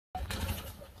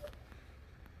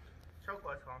choke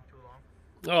light's gone too long.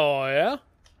 Oh, yeah?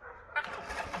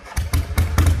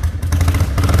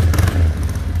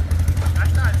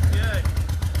 That's not good.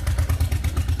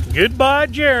 Goodbye,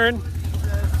 Jaron.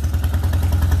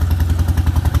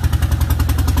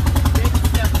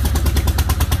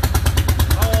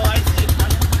 Oh, I see it.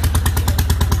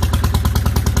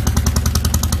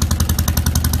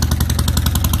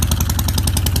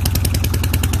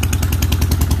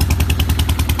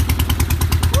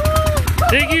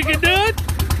 Think you can do it?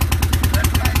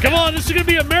 Come on, this is going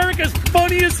to be America's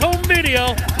funniest home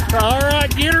video. All right,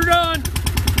 get her done.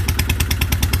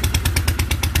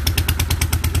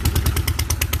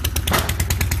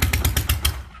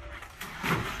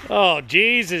 Oh,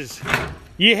 Jesus.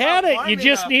 You had it. You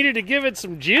just needed to give it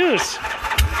some juice.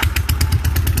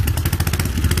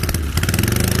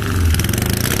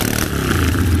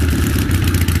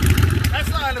 That's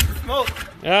not enough smoke.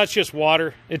 That's just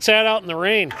water. It sat out in the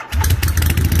rain.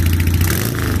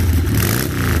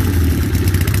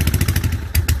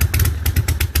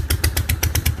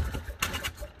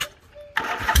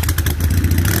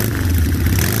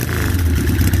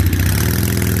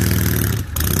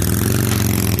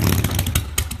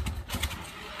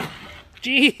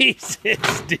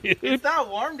 Jesus, dude. It's not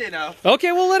warmed enough.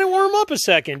 Okay, well, let it warm up a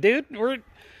second, dude.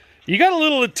 You got a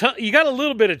little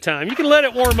bit of time. You can let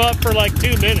it warm up for like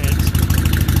 2 minutes.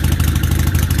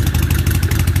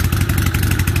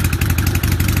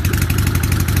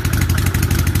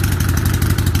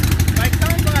 Bike's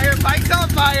on fire. Bike's on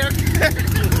fire.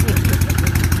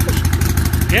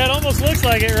 Yeah, it almost looks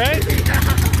like it, right?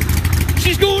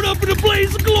 She's going up in a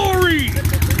blaze of glory.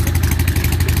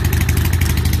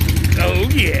 Oh,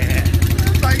 yeah.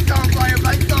 Bike's on fire.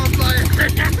 Bike's on fire.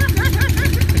 It's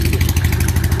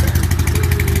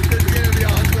gonna be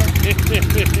awesome.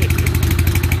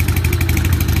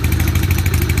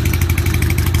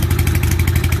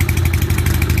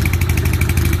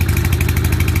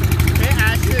 It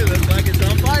actually looks like it's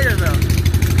on fire, though.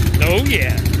 Oh,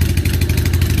 yeah.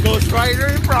 Ghost Rider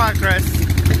in progress.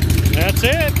 That's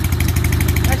it.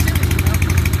 That should be enough.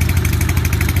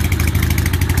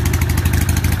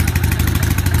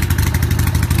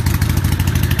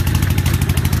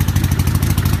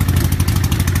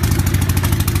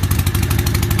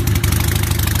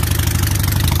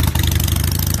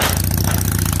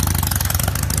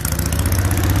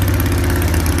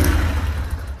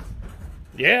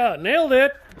 Yeah, nailed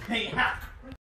it. Yeah.